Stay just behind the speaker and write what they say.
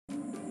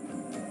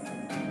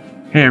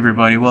Hey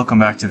everybody, welcome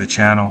back to the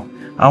channel.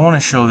 I want to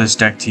show this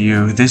deck to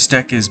you. This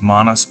deck is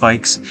Mana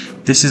Spikes.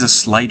 This is a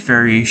slight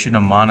variation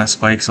of Mana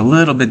Spikes, a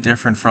little bit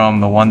different from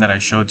the one that I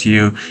showed to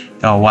you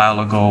a while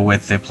ago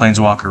with the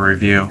Planeswalker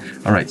review.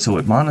 Alright, so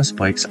with Mana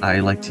Spikes, I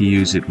like to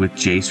use it with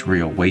Jace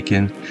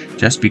Reawaken,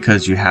 just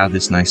because you have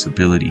this nice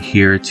ability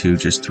here to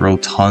just throw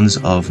tons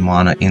of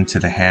mana into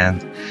the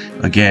hand.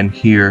 Again,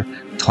 here,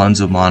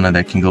 tons of mana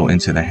that can go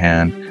into the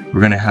hand. We're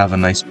going to have a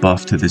nice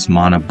buff to this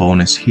mana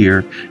bonus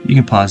here. You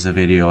can pause the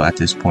video at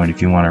this point if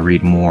you want to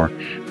read more.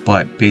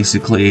 But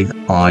basically,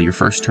 your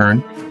first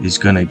turn is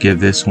going to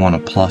give this one a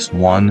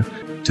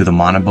 +1 to the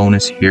mana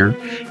bonus here.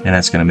 And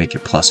that's going to make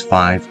it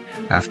 +5.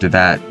 After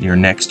that, your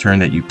next turn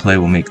that you play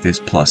will make this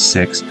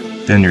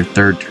 +6. Then your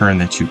third turn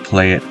that you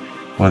play it,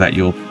 or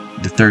the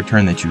third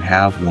turn that you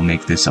have will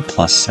make this a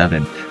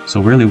 +7.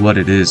 So really what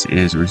it is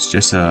it's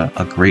just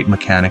a great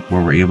mechanic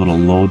where we're able to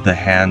load the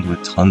hand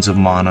with tons of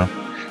mana,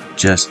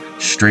 just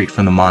straight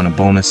from the mana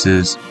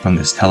bonuses, from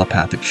this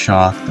telepathic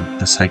shock,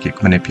 the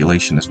psychic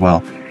manipulation as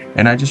well.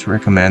 And I just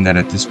recommend that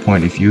at this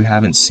point, if you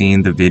haven't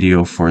seen the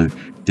video for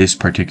this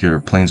particular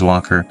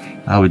Planeswalker,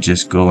 I would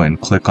just go and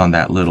click on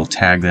that little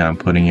tag that I'm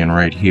putting in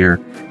right here.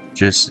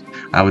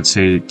 I would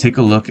say take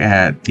a look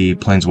at the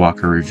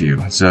Planeswalker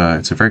review. It's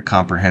a very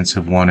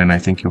comprehensive one, and I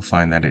think you'll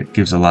find that it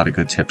gives a lot of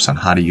good tips on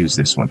how to use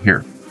this one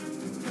here.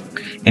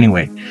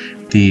 Anyway,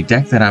 the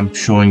deck that I'm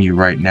showing you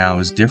right now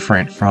is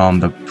different from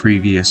the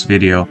previous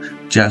video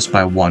just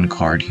by one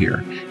card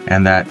here,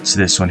 and that's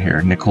this one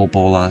here, Nicol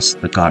Bolas,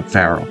 the God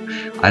Pharaoh.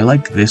 I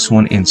like this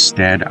one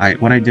instead.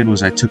 What I did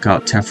was I took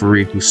out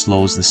Teferi, who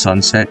slows the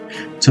sunset,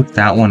 took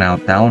that one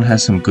out. That one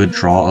has some good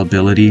draw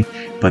ability,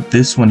 but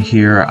this one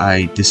here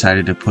I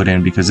decided to put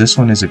in because this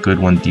one is a good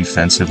one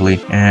defensively,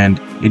 and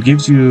it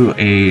gives you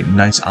a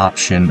nice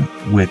option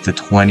with the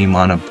 20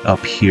 mana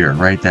up here,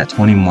 right? That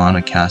 20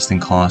 mana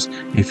casting cost.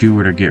 If you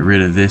were to get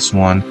rid of this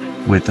one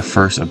with the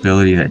first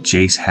ability that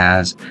Jace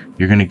has,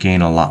 you're going to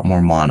gain a lot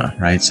more mana,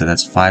 right? So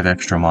that's 5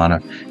 extra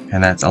mana,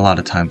 and that's a lot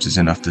of times is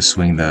enough to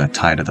swing the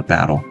tide of the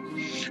battle.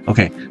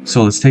 Okay,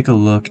 so let's take a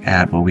look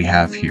at what we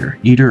have here.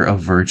 Eater of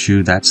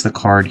Virtue, that's the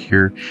card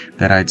here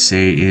that I'd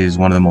say is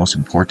one of the most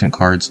important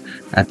cards.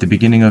 At the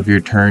beginning of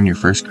your turn, your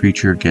first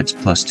creature gets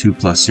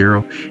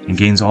 +2/+0 and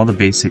gains all the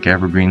basic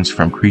evergreens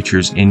from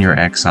creatures in your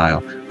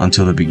exile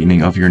until the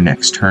beginning of your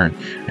next turn.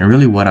 And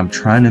really what I'm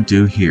trying to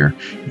do here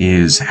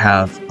is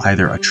have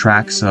either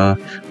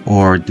Atraxa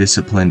or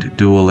Disciplined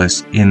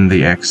Duelist in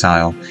the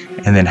exile,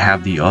 and then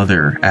have the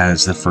other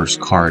as the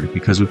first card.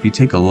 Because if you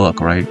take a look,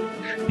 right,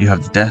 you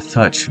have Death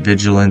Touch,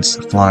 Vigilance,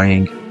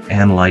 Flying,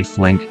 and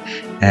Lifelink.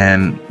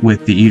 And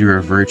with the Eater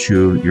of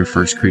Virtue, your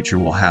first creature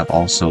will have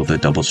also the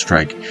double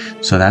strike.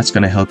 So that's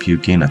going to help you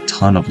gain a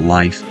ton of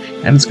life,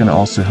 and it's going to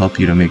also help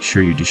you to make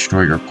sure you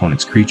destroy your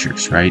opponent's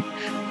creatures, right?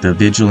 The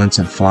Vigilance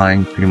and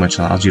Flying pretty much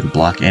allows you to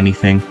block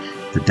anything.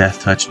 The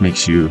Death Touch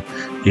makes you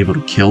able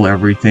to kill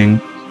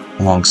everything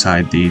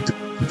alongside the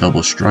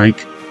double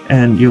strike,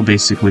 and you'll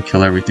basically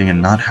kill everything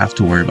and not have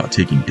to worry about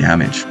taking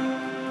damage.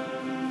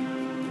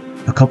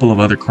 A couple of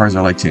other cards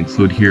I like to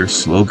include here,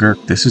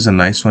 Slogurk. This is a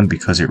nice one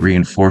because it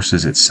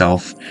reinforces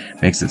itself,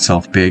 makes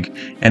itself big,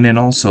 and then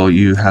also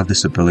you have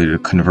this ability to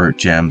convert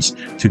gems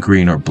to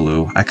green or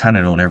blue. I kind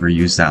of don't ever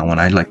use that one.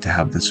 I like to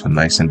have this one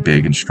nice and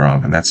big and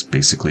strong, and that's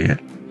basically it.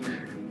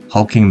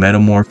 Hulking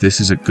Metamorph, this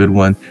is a good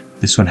one.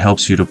 This one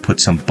helps you to put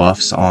some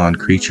buffs on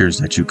creatures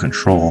that you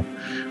control.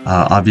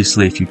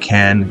 Obviously, if you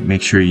can,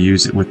 make sure you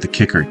use it with the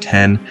Kicker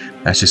 10.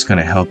 That's just going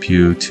to help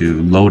you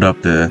to load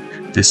up the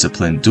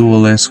Disciplined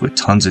Duelist with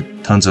tons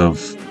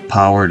of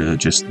power to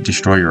just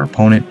destroy your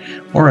opponent,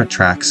 or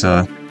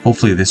Atraxa.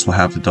 Hopefully this will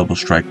have the double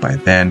strike by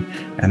then,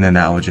 and then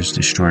that will just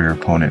destroy your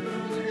opponent.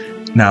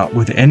 Now,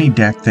 with any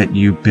deck that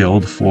you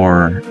build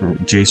for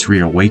Jace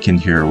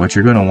Reawakened here, what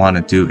you're going to want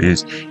to do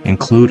is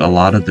include a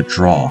lot of the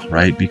draw,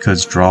 right?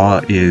 Because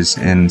draw is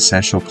an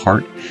essential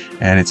part,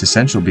 and it's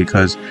essential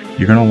because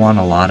you're going to want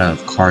a lot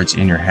of cards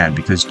in your hand,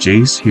 because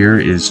Jace here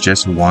is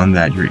just one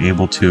that you're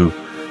able to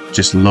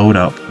just load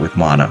up with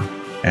mana,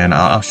 and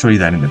I'll show you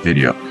that in the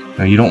video.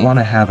 Now, you don't want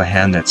to have a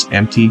hand that's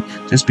empty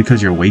just because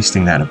you're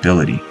wasting that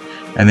ability.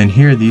 And then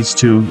here, these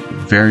two,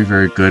 very,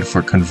 very good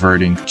for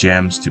converting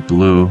gems to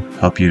blue,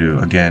 help you to,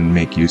 again,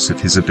 make use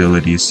of his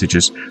abilities to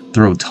just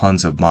throw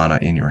tons of mana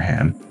in your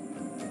hand.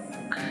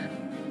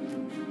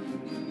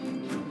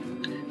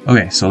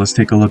 Okay, so let's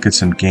take a look at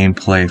some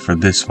gameplay for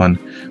this one.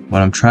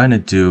 What I'm trying to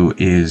do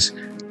is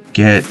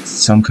get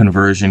some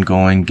conversion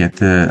going, get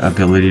the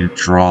ability to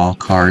draw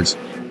cards,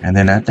 and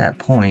then at that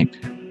point,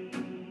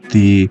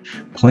 the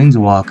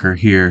Planeswalker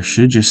here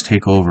should just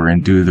take over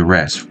and do the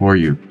rest for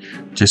you.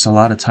 Just a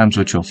lot of times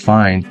what you'll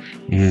find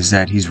is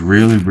that he's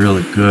really,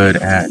 really good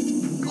at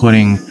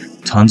putting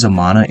tons of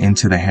mana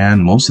into the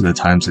hand. Most of the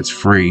times it's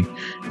free,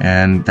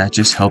 and that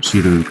just helps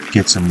you to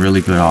get some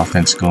really good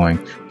offense going,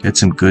 get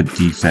some good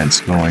defense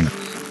going,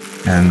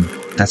 and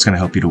that's going to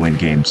help you to win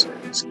games.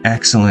 It's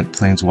excellent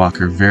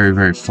Planeswalker, very,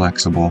 very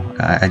flexible.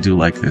 I do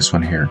like this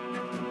one here.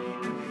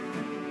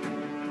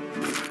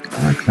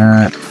 like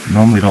that.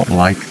 Normally don't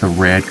like the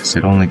red because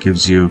it only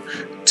gives you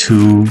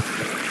 2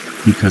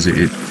 because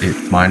it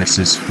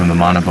minuses from the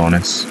mana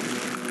bonus.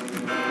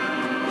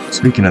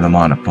 Speaking of the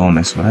mana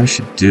bonus, what I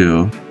should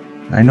do,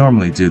 I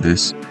normally do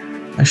this,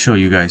 I show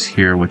you guys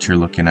here what you're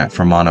looking at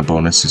for mana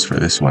bonuses for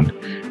this one.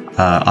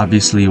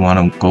 Obviously you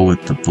want to go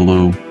with the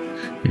blue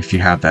if you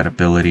have that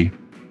ability.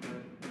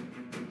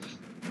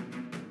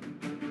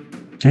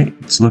 Okay,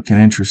 it's looking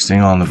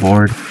interesting on the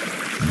board.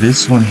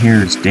 This one here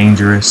is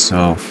dangerous,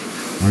 so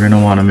we're going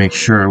to want to make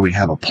sure we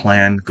have a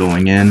plan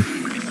going in,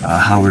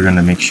 how we're going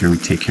to make sure we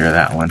take care of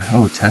that one.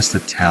 Oh, test the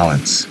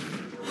talents.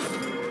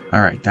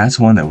 Alright, that's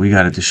one that we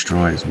got to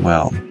destroy as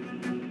well.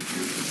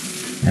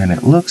 And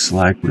it looks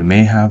like we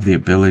may have the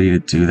ability to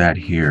do that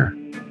here.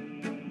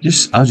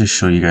 I'll just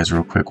show you guys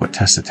real quick what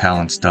Test the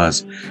Talents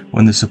does.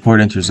 When the support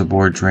enters the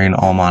board, drain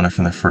all mana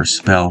from the first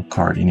spell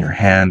card in your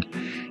hand.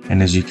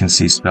 And as you can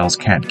see, spells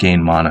can't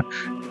gain mana.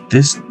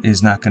 This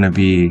is not going to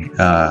be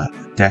a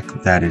deck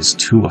that is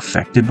too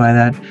affected by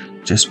that,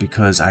 just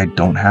because I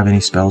don't have any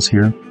spells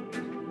here.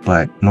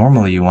 But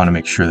normally you want to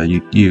make sure that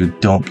you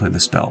don't play the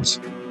spells.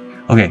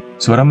 Okay,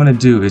 so what I'm going to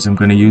do is I'm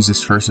going to use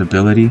this first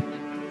ability.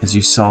 As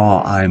you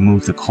saw, I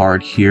moved the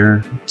card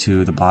here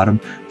to the bottom.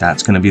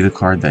 That's going to be the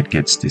card that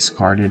gets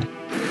discarded.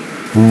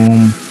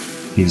 Boom,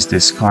 he's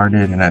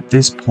discarded. And at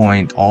this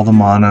point, all the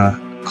mana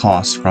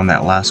cost from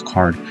that last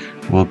card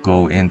will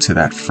go into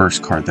that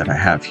first card that I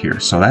have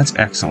here. So that's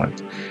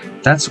excellent.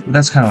 That's kind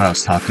of what I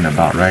was talking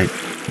about, right?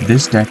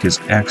 This deck is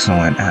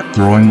excellent at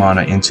throwing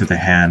mana into the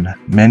hand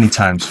many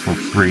times for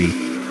free,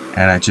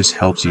 and it just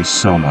helps you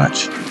so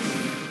much.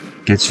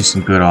 Gets you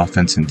some good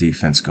offense and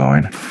defense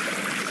going.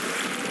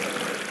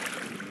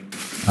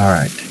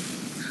 Alright,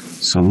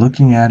 so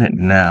looking at it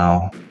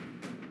now,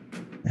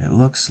 it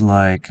looks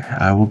like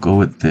I will go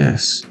with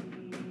this.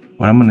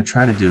 What I'm going to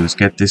try to do is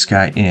get this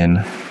guy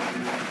in,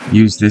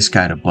 use this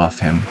guy to buff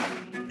him,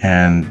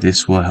 and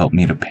this will help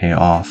me to pay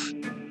off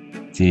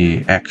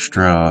the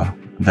extra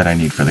that I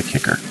need for the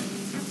kicker.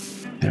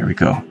 There we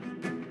go.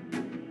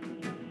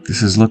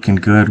 This is looking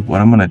good. What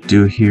I'm going to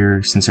do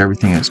here, since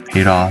everything is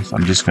paid off,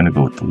 I'm just going to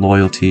go with the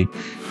loyalty.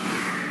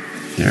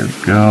 There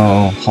we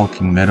go.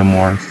 Hulking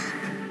Metamorph.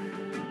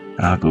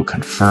 I'll go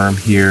confirm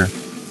here.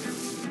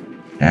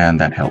 And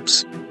that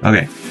helps.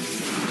 Okay.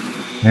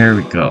 There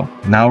we go.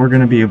 Now we're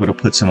going to be able to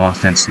put some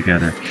offense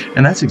together.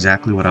 And that's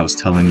exactly what I was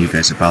telling you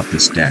guys about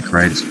this deck,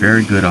 right? It's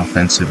very good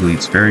offensively.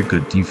 It's very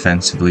good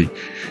defensively.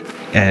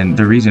 And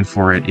the reason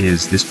for it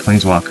is this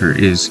Planeswalker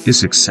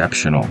is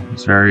exceptional.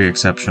 It's very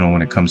exceptional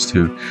when it comes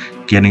to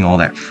getting all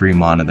that free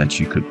mana that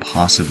you could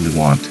possibly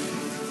want.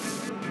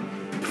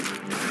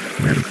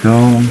 There we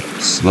go.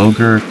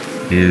 Slogurk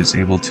is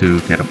able to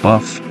get a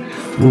buff.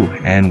 Ooh,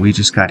 and we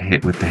just got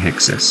hit with the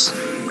Hixus.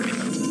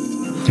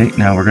 Okay,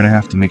 now we're going to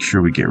have to make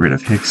sure we get rid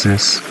of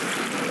Hixus.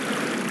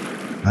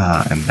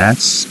 And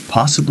that's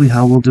possibly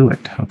how we'll do it.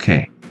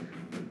 Okay.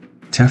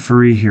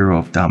 Teferi, Hero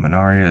of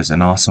Dominaria, is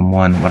an awesome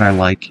one. What I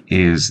like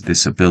is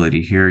this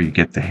ability here. You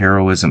get the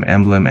Heroism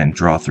emblem and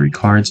draw 3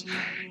 cards.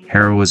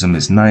 Heroism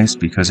is nice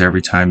because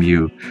every time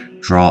you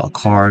draw a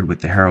card with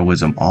the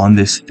Heroism on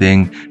this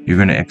thing, you're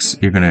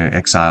gonna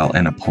exile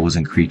an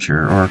opposing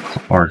creature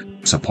or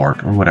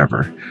support or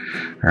whatever.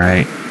 All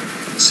right.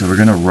 So we're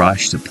gonna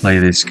rush to play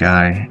this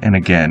guy, and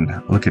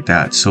again, look at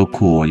that, so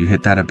cool. You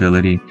hit that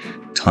ability,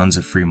 tons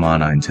of free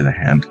mana into the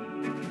hand.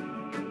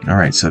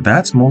 Alright, so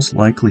that's most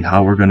likely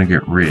how we're gonna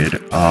get rid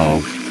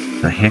of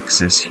the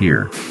Hixus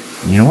here.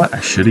 You know what, I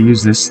should have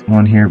used this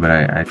one here, but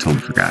I totally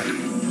forgot.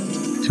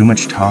 Too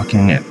much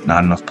talking and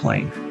not enough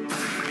playing.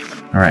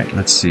 Alright,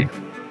 let's see.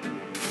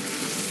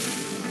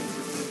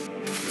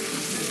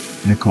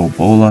 Nicol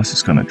Bolas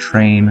is gonna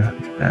train,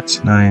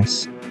 that's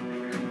nice.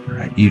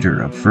 Alright,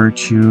 Eater of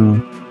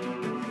Virtue.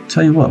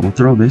 Tell you what, we'll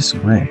throw this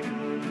away.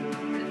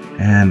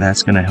 And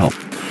that's going to help.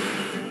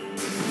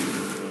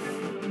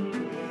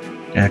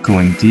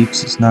 Echoing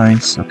Deeps is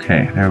nice.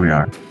 Okay, there we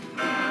are.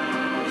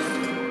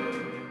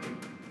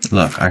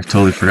 Look, I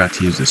totally forgot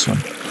to use this one.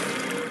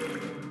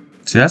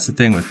 See, that's the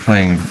thing with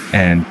playing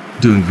and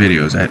doing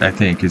videos. I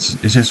think it's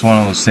just one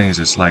of those things.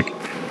 It's like,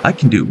 I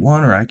can do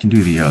one or I can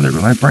do the other,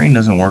 but my brain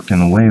doesn't work in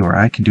the way where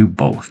I can do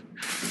both.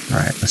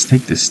 Alright, let's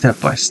take this step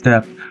by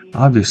step.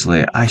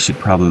 Obviously, I should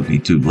probably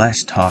do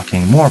less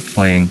talking, more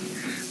playing,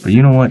 but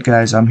you know what,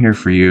 guys, I'm here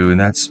for you, and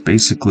that's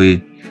basically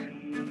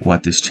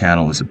what this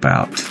channel is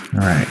about.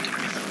 Alright,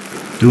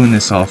 doing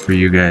this all for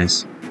you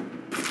guys.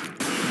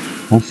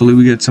 Hopefully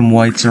we get some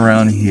whites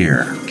around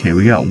here. Okay,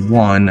 we got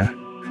one.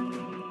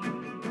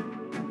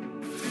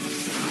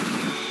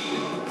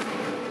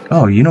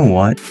 Oh, you know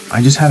what?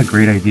 I just had a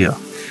great idea.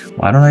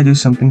 Why don't I do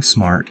something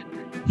smart?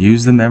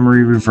 Use the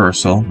memory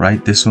reversal,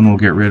 right? This one will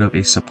get rid of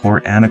a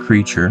support and a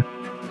creature.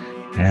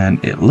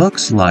 And it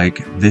looks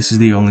like this is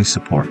the only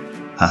support.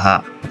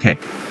 Haha. Okay.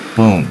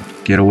 Boom.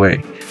 Get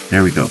away.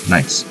 There we go.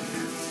 Nice.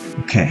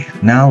 Okay.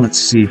 Now let's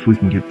see if we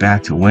can get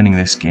back to winning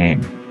this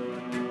game.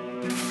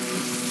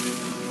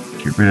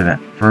 Get rid of that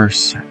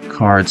first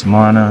card's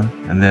mana,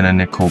 and then a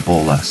Nicol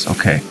Bolas.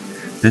 Okay.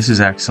 This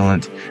is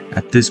excellent.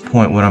 At this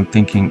point, what I'm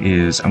thinking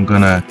is I'm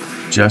gonna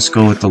just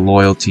go with the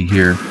loyalty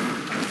here.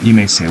 You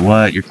may say,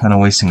 what? You're kind of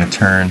wasting a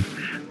turn.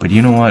 But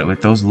you know what?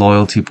 With those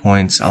loyalty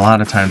points, a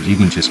lot of times you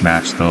can just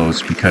match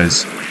those,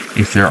 because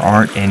if there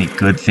aren't any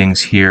good things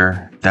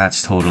here,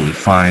 that's totally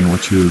fine.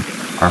 What you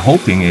are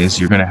hoping is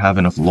you're going to have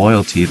enough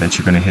loyalty that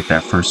you're going to hit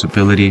that first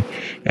ability.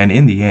 And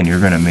in the end, you're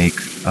going to make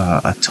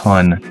a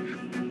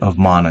ton of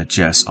mana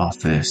just off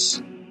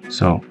this.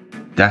 So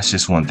that's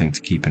just one thing to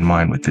keep in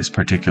mind with this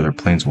particular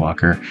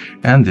Planeswalker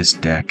and this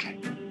deck.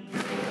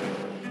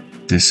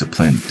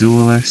 Disciplined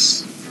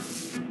Duelist.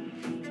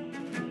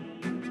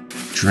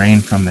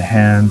 Drain from the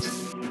hand.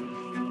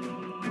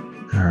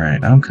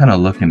 Alright, I'm kind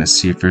of looking to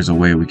see if there's a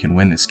way we can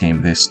win this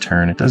game this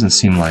turn. It doesn't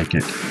seem like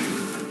it.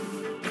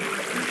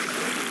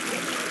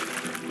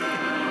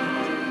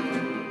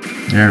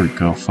 There we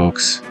go,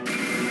 folks.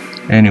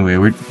 Anyway,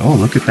 oh,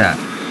 look at that.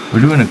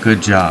 We're doing a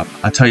good job.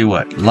 I'll tell you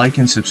what, like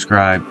and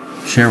subscribe,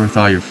 share with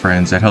all your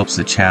friends. That helps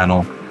the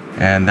channel.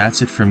 And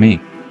that's it for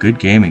me. Good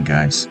gaming,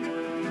 guys.